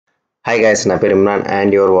Hi guys, na పేరు Imran and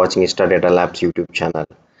you're watching Star Data Labs YouTube channel.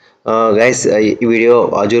 Guys, ఈ video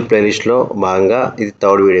Azure playlist లో భాగంగా ఇది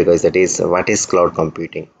third video guys, that is what is cloud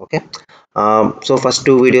computing. Okay, so first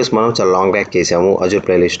two videos మనం చాలా long back చేసాము Azure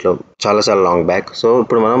playlist లో, చాలా లాంగ్ బ్యాక్. సో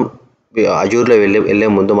ఇప్పుడు మనం అజూర్లో వెళ్ళే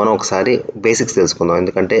ముందు మనం ఒకసారి బేసిక్స్ తెలుసుకుందాం.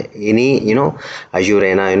 ఎందుకంటే ఎనీ అజూర్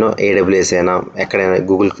అయినా ఏడబ్ల్యూఎస్ అయినా ఎక్కడైనా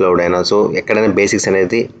గూగుల్ క్లౌడ్ అయినా, సో ఎక్కడైనా బేసిక్స్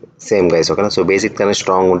అనేది సేమ్ గైస్. ఓకేనా, సో బేసిక్స్ అనేది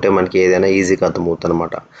స్ట్రాంగ్ ఉంటే మనకి ఏదైనా ఈజీగా అర్థమవుతుంది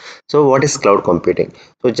అనమాట. So what is cloud computing?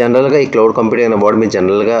 So జనరల్గా ఈ క్లౌడ్ కంప్యూటింగ్ అనే వర్డ్ మీరు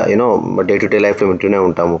జనరల్గా డే టు డే లైఫ్లో వింటూనే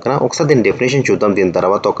ఉంటాము. ఓకేనా, ఒకసారి దీని డెఫినేషన్ చూద్దాం, దీని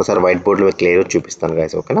తర్వాత ఒకసారి వైట్ బోర్డ్లో క్లియర్గా చూపిస్తాను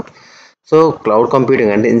గైస్. ఓకేనా, సో క్లౌడ్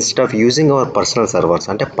కంప్యూటింగ్ అంటే instead of using our personal servers,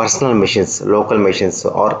 అంటే personal machines, local machines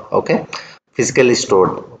are okay physically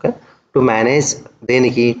stored, okay, to manage,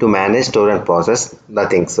 దేనికి to manage store and process the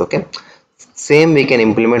things. Okay, same we can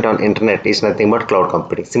implement on internet is nothing but cloud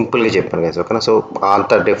computing. సింపుల్గా చెప్పాను guys. ఓకేనా, so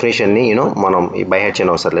అంత డెఫినేషన్ని మనం ఈ by hat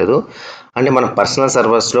చేయని అవసరం లేదు. అంటే మన పర్సనల్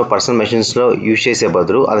సర్వర్స్లో, పర్సనల్ మెషిన్స్లో యూజ్ చేసే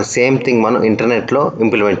బదులు అది సేమ్ థింగ్ మనం ఇంటర్నెట్లో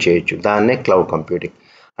ఇంప్లిమెంట్ చేయొచ్చు. దాన్నే క్లౌడ్ కంప్యూటింగ్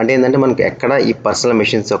అంటే. ఏంటంటే మనకి ఎక్కడ ఈ పర్సనల్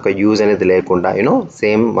మెషిన్స్ యొక్క యూజ్ అనేది లేకుండా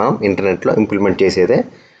సేమ్ మనం ఇంటర్నెట్లో ఇంప్లిమెంట్ చేసేదే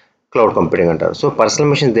క్లౌడ్ కంప్యూటింగ్ అంటారు. సో పర్సనల్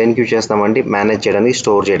మెషిన్స్ దేనికి యూజ్ చేస్తామంటే మేనేజ్ చేయడానికి,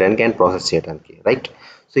 స్టోర్ చేయడానికి అండ్ ప్రాసెస్ చేయడానికి, రైట్.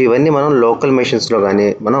 సో ఇవన్నీ మనం లోకల్ మెషిన్స్లో కానీ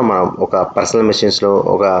మనం ఒక పర్సనల్ మెషిన్స్లో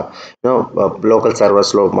ఒక లోకల్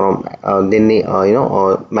సర్వర్స్లో మనం దీన్ని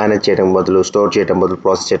మేనేజ్ చేయడం బదులు, స్టోర్ చేయడం బదులు,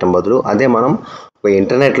 ప్రాసెస్ చేయడం బదులు అదే మనం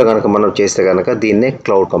ఇంటర్నెట్లో కనుక మనం చేస్తే కనుక దీన్నే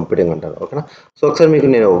క్లౌడ్ కంప్యూటింగ్ అంటారు. ఓకేనా, సో ఒకసారి మీకు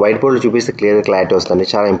నేను వైట్ బోర్డ్లో చూపిస్తే క్లారిటీ వస్తుంది.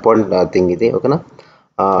 చాలా ఇంపార్టెంట్ థింగ్ ఇది. ఓకేనా,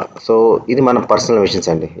 సో ఇది మన పర్సనల్ మెషిన్స్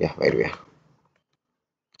అండి. వైట్ వే.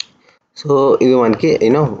 సో ఇవి మనకి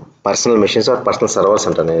personal machines are personal servers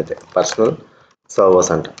అంటాను నేనైతే, పర్సనల్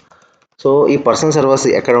సర్వర్స్ అంట. సో ఈ పర్సనల్ సర్వర్స్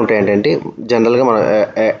ఎక్కడ ఉంటాయంటే జనరల్గా మన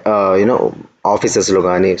ఆఫీసెస్లో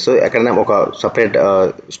కానీ, సో ఎక్కడైనా ఒక సపరేట్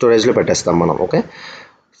స్టోరేజ్లో పెట్టేస్తాం మనం. ఓకే,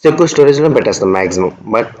 ఎక్కువ స్టోరేజ్లో పెట్టేస్తాం మ్యాక్సిమం.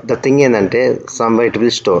 బట్ ద థింగ్ ఏంటంటే somewhere it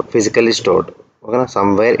will store, physically stored. ఓకేనా,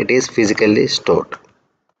 somewhere it is physically stored.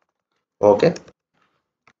 Okay,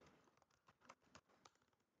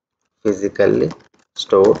 physically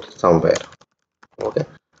stored somewhere. Okay,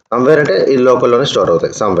 somewhere అంటే ఈ లోకల్లోనే స్టోర్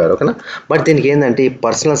అవుతాయి సమ్వేర్. ఓకేనా, బట్ దీనికి ఏంటంటే ఈ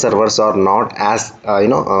personal servers are not as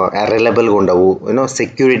రిలయబుల్గా ఉండవు,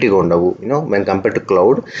 సెక్యూరిటీగా ఉండవు. వెన్ కంపేర్ టు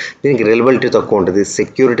క్లౌడ్, దీనికి రిలయబిలిటీ తక్కువ ఉంటుంది,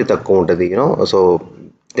 సెక్యూరిటీ తక్కువ ఉంటుంది. సో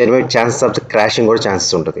దేని మీద ఛాన్సెస్ ఆఫ్ క్రాషింగ్ కూడా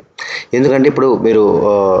ఛాన్సెస్ ఉంటుంది. ఎందుకంటే ఇప్పుడు మీరు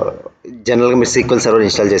జనరల్గా మీరు సీక్వెల్ సర్వర్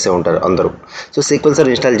ఇన్స్టాల్ చేసే ఉంటారు అందరూ. సో సీక్వెల్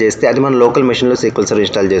సర్వర్ ఇన్స్టాల్ చేస్తే అది మన లోకల్ మెషిన్లో సీక్వెల్ సర్వర్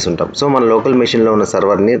ఇన్స్టాల్ చేసి ఉంటాం. సో మన లోకల్ మెషిన్లో ఉన్న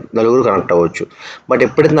సర్వర్ని నలుగురు కనెక్ట్ అవ్వచ్చు. బట్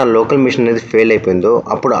ఎప్పుడైతే నా లోకల్ మెషిన్ అనేది ఫెయిల్ అయిపోయిందో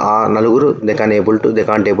అప్పుడు ఆ నలుగురు they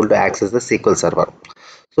can't able to access the sequel server.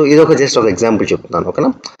 So ఇది ఒక జస్ట్ ఒక ఎగ్జాంపుల్ చెప్తున్నాను.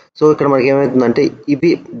 ఓకేనా, సో ఇక్కడ మనకి ఏమవుతుందంటే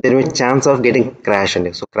ఇది దేని మీద ఛాన్స్ ఆఫ్ గెటింగ్ క్రాష్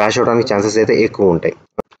అండి. సో క్రాష్ అవడానికి ఛాన్సెస్ అయితే ఎక్కువ ఉంటాయి.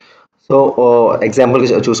 సో ఎగ్జాంపుల్కి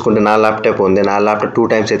చూసుకుంటే నా ల్యాప్టాప్ ఉంది. నా ల్యాప్టాప్ 2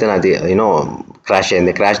 టైమ్స్ అయితే నాది క్రాష్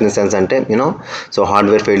అయింది. క్రాష్ ఇన్ ద సెన్స్ అంటే సో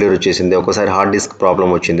హార్డ్వేర్ ఫెయిల్యూర్ వచ్చేసింది, ఒకసారి హార్డ్ డిస్క్ ప్రాబ్లం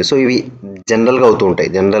వచ్చింది. సో ఇవి జనరల్గా అవుతూ ఉంటాయి.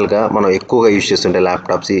 జనరల్గా మనం ఎక్కువగా యూజ్ చేస్తుంటే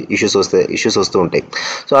ల్యాప్టాప్స్ ఇష్యూస్ వస్తూ ఉంటాయి.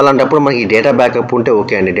 సో అలాంటప్పుడు మనకి డేటా బ్యాకప్ ఉంటే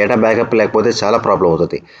ఓకే అండి. డేటా బ్యాకప్ లేకపోతే చాలా ప్రాబ్లం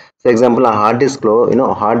అవుతుంది. సో ఎగ్జాంపుల్ ఆ హార్డ్ డిస్క్లో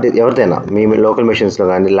ఎవరిదైనా మీ లోకల్ మెషిన్స్లో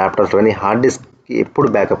కానీ ల్యాప్టాప్స్లో కానీ హార్డ్ డిస్క్కి ఎప్పుడు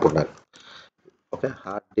బ్యాకప్ ఉండాలి. Okay,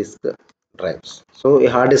 hard disk drives. So ఈ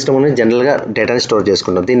హార్డ్ డిస్క్ అనేది జనరల్గా డేటాని స్టోర్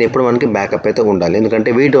చేసుకుంటాం. దీన్ని ఎప్పుడు మనకి బ్యాకప్ అయితే ఉండాలి. ఎందుకంటే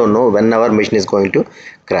we don't know when our machine is going to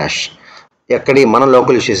crash. ఎక్కడి మన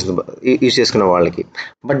లోకల్ యూస్ చేసుకునే వాళ్ళకి.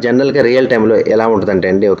 బట్ జనరల్గా రియల్ టైంలో ఎలా ఉంటుందంటే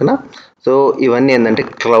అండి. ఓకేనా, సో ఇవన్నీ ఏంటంటే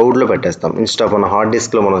క్లౌడ్లో పెట్టేస్తాం. ఇన్స్టా మన హార్డ్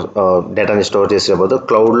డిస్క్లో మనం డేటాని స్టోర్ చేసే బదులు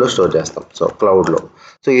క్లౌడ్లో స్టోర్ చేస్తాం. సో క్లౌడ్లో,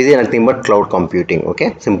 సో ఇది nothing but cloud computing. Okay,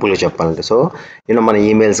 సింపుల్గా చెప్పాలంటే. సో మన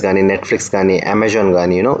ఈమెయిల్స్ కానీ, నెట్ఫ్లిక్స్ కానీ, అమెజాన్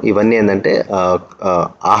కానీ ఇవన్నీ ఏంటంటే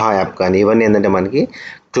ఆహా యాప్ కానీ ఇవన్నీ ఏంటంటే మనకి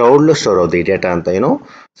క్లౌడ్లో స్టోర్ అవుతాయి డేటా అంతా.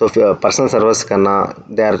 సో పర్సనల్ సర్వర్స్ కన్నా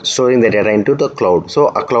they are storing the data in to the cloud. So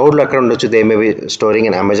ఆ క్లౌడ్లో ఎక్కడ ఉండొచ్చు? They may be storing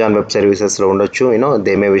in Amazon web సర్వీసెస్లో ఉండొచ్చు.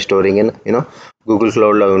 They may be storing in Google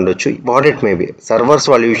క్లౌడ్లో ఉండొచ్చు. What it may be servers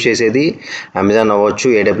వాళ్ళు use చేసేది Amazon అవ్వచ్చు,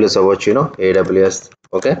 ఏడబ్ల్యూఎస్ అవ్వచ్చు, ఏడబ్ల్యూఎస్,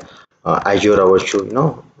 ఓకే, అజ్యూర్ అవ్వచ్చు,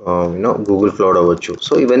 గూగుల్ క్లౌడ్ అవ్వచ్చు.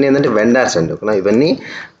 సో ఇవన్నీ ఏంటంటే వెండర్స్ అండి. ఓకేనా, ఇవన్నీ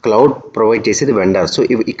క్లౌడ్ ప్రొవైడ్ చేసేది వెండర్స్. సో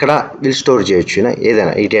ఇవి ఇక్కడ వీళ్ళు స్టోర్ చేయొచ్చు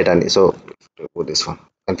ఏదైనా ఈ డేటాని. సో దిస్ వన్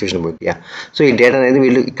కన్ఫ్యూజన్ పోయింది. యా, సో ఈ డేటా అనేది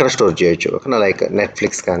వీళ్ళు ఇక్కడ స్టోర్ చేయొచ్చు. ఓకేనా, లైక్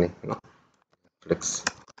నెట్ఫ్లిక్స్ కానీ,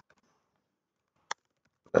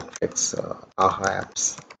 నెట్ఫ్లిక్స్, ఆహా యాప్స్,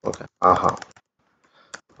 ఓకే, ఆహా,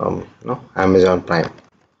 అమెజాన్ ప్రైమ్,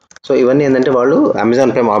 సో ఇవన్నీ ఏంటంటే వాళ్ళు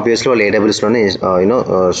అమెజాన్ ప్రైమ్ ఆబ్వియస్లీ వాళ్ళు ఏడబ్ల్యూఎస్లోనే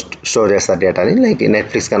స్టోర్ చేస్తారు డేటాని, లైక్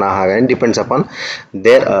నెట్ఫ్లిక్స్ కానీ ఆహా కానీ డిపెండ్స్ అపాన్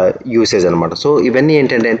దేర్ యూసేజ్ అనమాట. సో ఇవన్నీ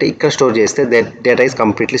ఏంటంటే అంటే ఇక్కడ స్టోర్ చేస్తే data is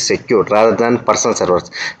completely secured rather than personal servers.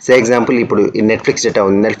 Say example ఇప్పుడు ఈ నెట్ఫ్లిక్స్ డేటా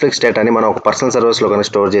ఉంది, నెట్ఫ్లిక్స్ డేటాని మనం ఒక పర్సనల్ సర్వర్స్లో కనుక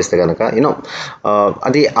స్టోర్ చేస్తే కనుక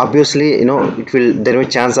అది obviously it will there may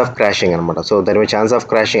chance of crashing అనమాట. So there may chance of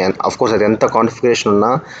crashing and of course అది ఎంత కాన్ఫిగరేషన్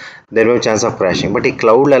ఉన్నా there may chance of crashing. But ఈ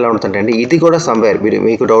క్లౌడ్లో ఎలా ఉంటుందంటే అండి, ఇది కూడా సమ్వేర్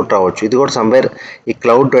మీకు డౌట్ రావచ్చు, ఇది కూడా సమ్వేర్ ఈ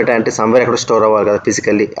క్లౌడ్ డేటా అంటే సమ్వేర్ ఎక్కడ స్టోర్ అవ్వాలి కదా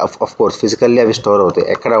ఫిజికల్లీ. ఆఫ్ కోర్స్ ఫిజికల్లీ అవి స్టోర్ అవుతాయి.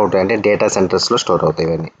 ఎక్కడ అవుతాయి అంటే డేటా సెంటర్స్లో స్టోర్ అవుతాయి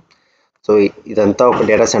ఇవన్నీ. సో ఇదంతా ఒక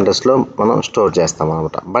డేటా సెంటర్స్లో మనం స్టోర్ చేస్తాం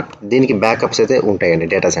అనమాట. బట్ దీనికి బ్యాకప్స్ అయితే ఉంటాయండి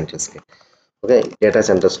డేటా సెంటర్స్కి. ఓకే, డేటా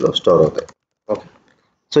సెంటర్స్లో స్టోర్ అవుతాయి. ఓకే,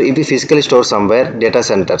 సో ఇవి physically store somewhere data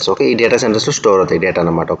centres. Okay, ఈ డేటా సెంటర్స్లో స్టోర్ అవుతాయి డేటా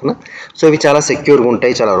అనమాట. ఓకేనా, సో ఇవి చాలా సెక్యూర్గా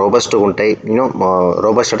ఉంటాయి, చాలా రోబస్ట్గా ఉంటాయి.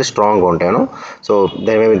 రోబస్ట్ అంటే స్ట్రాంగ్గా ఉంటాయి. సో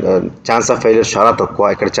దాని ఛాన్స్ ఆఫ్ ఫెయిల్యూర్ చాలా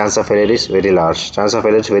తక్కువ. ఇక్కడ chance of failure is very large, chance of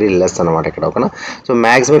failure is very less అనమాట ఇక్కడ. ఓకేనా, సో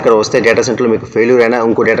మ్యాక్సిమం ఇక్కడ వస్తే డేటా సెంటర్లో మీకు ఫెయిల్యూర్ అయినా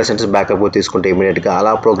ఇంకో డేటా సెంటర్స్ బ్యాకప్ తీసుకుంటే ఇమీడియట్గా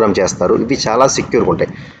అలా ప్రోగ్రామ్ చేస్తారు. ఇవి చాలా సెక్యూర్గా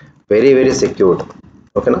ఉంటాయి, వెరీ వెరీ సెక్యూర్డ్.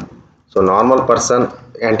 ఓకేనా, సో నార్మల్ పర్సన్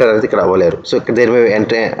ఎంటర్ అనేది ఇక్కడ అవ్వలేరు. సో ఇక్కడ దేని మీద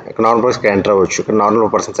నార్మల్ పర్సన్ ఇక్కడ ఎంటర్ అవ్వచ్చు, ఇక్కడ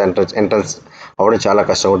నార్మల్ పర్సన్స్ ఎంట్రన్స్ అవ్వడం చాలా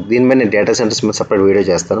కష్టం. దీని మీద నేను డేటా సెంటర్స్ మీద సపరేట్ వీడియో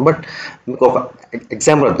చేస్తాను. బట్ మీకు ఒక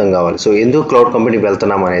ఎగ్జాంపుల్ అర్థం కావాలి. సో ఎందుకు క్లౌడ్ కంప్యూటింగ్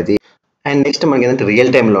వెళ్తున్నాం అనేది. అండ్ నెక్స్ట్ మనకి ఏంటంటే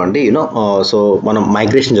రియల్ టైంలో అండి సో మనం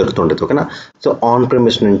మైగ్రేషన్ జరుగుతుంటుంది. ఓకేనా, సో ఆన్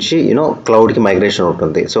ప్రిమిస్ నుంచి క్లౌడ్కి మైగ్రేషన్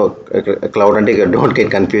ఉంటుంది. సో క్లౌడ్ అంటే ఇక డోంట్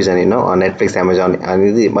గెట్ కన్ఫ్యూజ్ అని నెట్ఫ్లిక్స్ అమెజాన్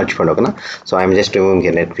అనేది మర్చిపోండి. ఓకేనా, so I'm just removing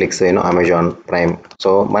Netflix Amazon prime.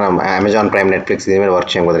 So మనం అమెజాన్ ప్రైమ్ నెట్ఫ్లిక్స్ దీని మీద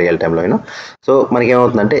వర్క్ చేయం కదా రియల్ టైంలో. సో మనకి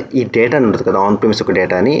ఏమవుతుందంటే ఈ డేటా ఉంటుంది కదా ఆన్ ప్రిమిస్ ఒక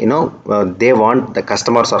డేటాని they want the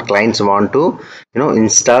customers are clients want to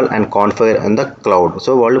install and configure in the cloud.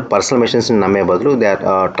 So వాళ్ళు పర్సనల్ మెషిన్స్ని నమ్మే బదులు దే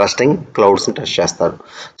ఆర్ ట్రస్టింగ్ క్లౌడ్స్ని టెస్ట్ చేస్తారు.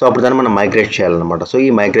 సో అప్పుడు దాన్ని మనం మైగ్రేట్ చేయాలన్నమాట. సో ఈ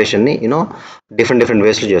మైగ్రేషన్ని డిఫరెంట్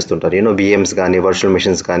వేస్లో చేస్తుంటారు. VMs కానీ వర్చువల్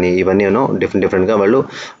మెషిన్స్ కానీ ఇవన్నీ డిఫరెంట్గా వాళ్ళు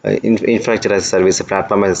infrastructure as service,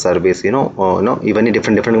 platform as service ఇవన్నీ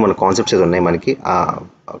డిఫరెంట్గా మన కాన్సెప్ట్స్ అయితే ఉన్నాయి మనకి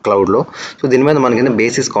క్లౌడ్లో. సో దీని మీద మనకి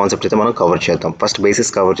బేసిక్స్ కాన్సెప్ట్ అయితే మనం కవర్ చేద్దాం. ఫస్ట్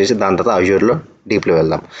బేసిక్స్ కవర్ చేసి దాని తర్వాత అజూర్లో డీప్లో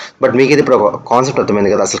వెళ్దాం. బట్ మీకు ఇది ఇప్పుడు ఒక కాన్సెప్ట్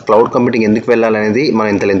అర్థమైంది కదా, అసలు క్లౌడ్ కంప్యూటింగ్ ఎందుకు వెళ్ళాలనేది మనం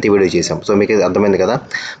ఇంత లెంత్ వీడియో చేసాం. సో మీకు ఇది అర్థమైంది కదా,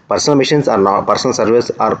 personal machines are not personal service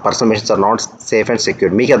are personal machines are not safe and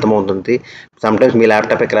secured. మీకు అర్థమవుతుంది. సమ్టైమ్స్ మీ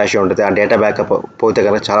ల్యాప్టాపే క్రాష్ ఉంటుంది, ఆ డేటా బ్యాకప్ పోతే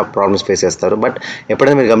కనుక చాలా ప్రాబ్లమ్స్ ఫేస్ చేస్తారు. బట్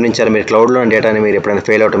ఎప్పుడైనా మీరు గమనించారు, మీరు క్లౌడ్లో డేటాని మీరు ఎప్పుడైనా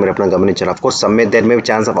ఫెయిల్ అవటం మీరు ఎప్పుడైనా గమనించారు. Of course there may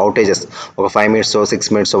chance of అవుటేజెస్, ఒక 5 minutes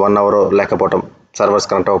 6 minutes 1 hour లేకపోవడం, సర్వర్స్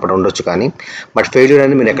కనెక్ట్ అవ్వడం ఉండొచ్చు. కానీ బట్ ఫెయిల్యూర్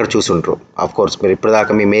అనేది మీరు ఎక్కడ చూసుంటారు. ఆఫ్ కోర్స్ మీరు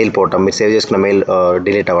ఇప్పటిదాకా మీ మెయిల్ పోవటం, మీరు సేవ్ చేసుకున్న మెయిల్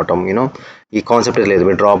డిలీట్ అవ్వటం, ఈ కాన్సెప్ట్ లేదు.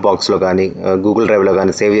 మీరు డ్రాప్ బాక్స్లో కానీ గూగుల్ డ్రైవ్లో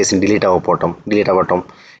కానీ సేవ్ చేసి డిలీట్ అవ్వటం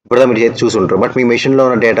ఇప్పుడు మీరు చూసుంటారు. బట్ మీ మెషిన్లో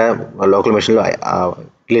ఉన్న డేటా లోకల్ మెషిన్లో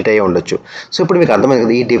డిలీట్ అయ్యి ఉండొచ్చు. సో ఇప్పుడు మీకు అర్థమైంది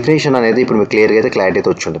కదా, ఈ డెఫినేషన్ అనేది ఇప్పుడు మీకు క్లియర్గా అయితే క్లారిటీ అయితే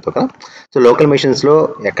వచ్చి ఉంటుంది. ఓకే, సో లోకల్ మెషిన్స్లో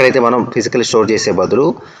ఎక్కడైతే మనం ఫిజికల్ స్టోర్ చేసే బదులు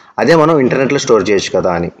అదే మనం ఇంటర్నెట్లో స్టోర్ చేయొచ్చు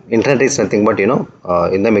కదా అని. ఇంటర్నెట్ ఈస్ నథింగ్ బట్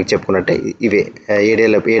ఇందా మీకు చెప్పుకున్నట్టే ఇవే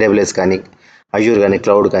AWS కానీ అజూర్ కానీ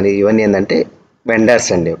క్లౌడ్ కానీ ఇవన్నీ ఏంటంటే వెండర్స్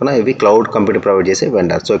అండి. ఓకేనా, ఇవి క్లౌడ్ కంప్యూటర్ ప్రొవైడ్ చేసే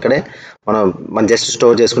వెండర్స్. సో ఇక్కడే మనం జస్ట్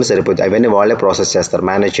స్టోర్ చేసుకుని సరిపోతుంది. అవన్నీ వాళ్ళే ప్రాసెస్ చేస్తారు,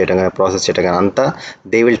 మేనేజ్ చేయడం కానీ ప్రాసెస్ చేయడం కానీ అంతా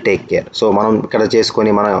they will take care. So మనం ఇక్కడ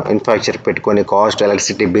చేసుకొని మన ఇన్ఫ్రాస్ట్రక్చర్ పెట్టుకొని కాస్ట్,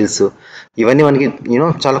 ఎలక్ట్రిసిటీ బిల్స్ ఇవన్నీ మనకి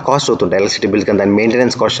చాలా కాస్ట్ అవుతుంటాయి. ఎలక్ట్రిసిటీ బిల్ కానీ దాని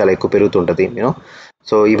మెయింటెనెన్స్ కాస్ట్ చాలా ఎక్కువ పెరుగుతుంటుంది.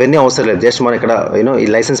 సో ఇవన్నీ అవసరం లేదు. జస్ట్ మనం ఇక్కడ ఈ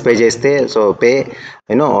లైసెన్స్ పే చేస్తే, so pay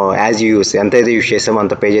as you use, ఎంత అయితే యూస్ చేసామో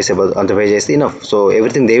అంత పే చేస్తే so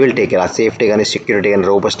everything they will take care. ఆ సేఫ్టీ కానీ సెక్యూరిటీ కానీ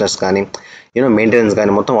రోబస్ట్నెస్ కానీ మెయింటెనెన్స్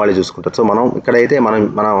కానీ మొత్తం వాళ్ళే చూసుకుంటారు. సో మనం ఇక్కడైతే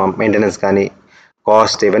మన మెయింటెనెన్స్ కానీ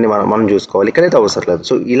కాస్ట్ ఇవన్నీ మనం చూసుకోవాలి. ఇక్కడైతే అవసరం లేదు.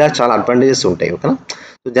 సో ఇలా చాలా అడ్వాంటేజెస్ ఉంటాయి. ఓకేనా,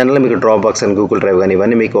 సో జనరల్గా మీకు డ్రాప్ బాక్స్ అని గూగుల్ డ్రైవ్ కానీ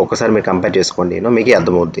ఇవన్నీ మీకు ఒకసారి మీరు కంపేర్ చేసుకోండి, మీకే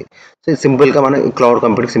అర్థమవుద్ది. సో సింపుల్గా మనం cloud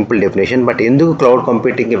computing simple definition. But ఎందుకు క్లౌడ్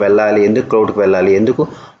కంప్యూటింగ్కి వెళ్ళాలి, ఎందుకు క్లౌడ్కి వెళ్ళాలి, ఎందుకు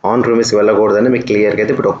ఆన్ ప్రిమిస్కి వెళ్ళకూడదని మీకు క్లియర్గా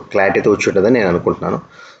అయితే ఇప్పుడు ఒక క్లారిటీ అయితే వచ్చి ఉంటుందని నేను అనుకుంటున్నాను.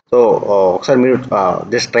 సో ఒకసారి మీరు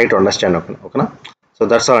జస్ట్ ట్రై టు అండర్స్టాండ్. ఓకేనా, so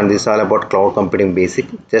that's all and this all about cloud computing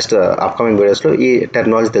basic. Just upcoming వీడియోస్లో ఈ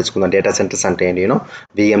టెక్నాలజీ తెలుసుకుందాం. డేటా సెంటర్స్ అంటే ఏంటి,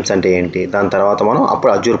 VMs అంటే ఏంటి, దాని తర్వాత మనం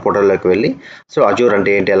అప్పుడు అజూర్ పోర్టల్లోకి వెళ్ళి సో అజూర్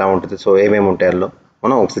అంటే ఏంటి, ఎలా ఉంటుంది, సో ఏమేమి ఉంటాయో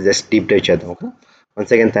మనం ఒకసారి జస్ట్ డీప్ డైవ్ చేద్దాం. Okay,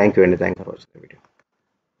 once again thank you అండి, thank you for watching the video.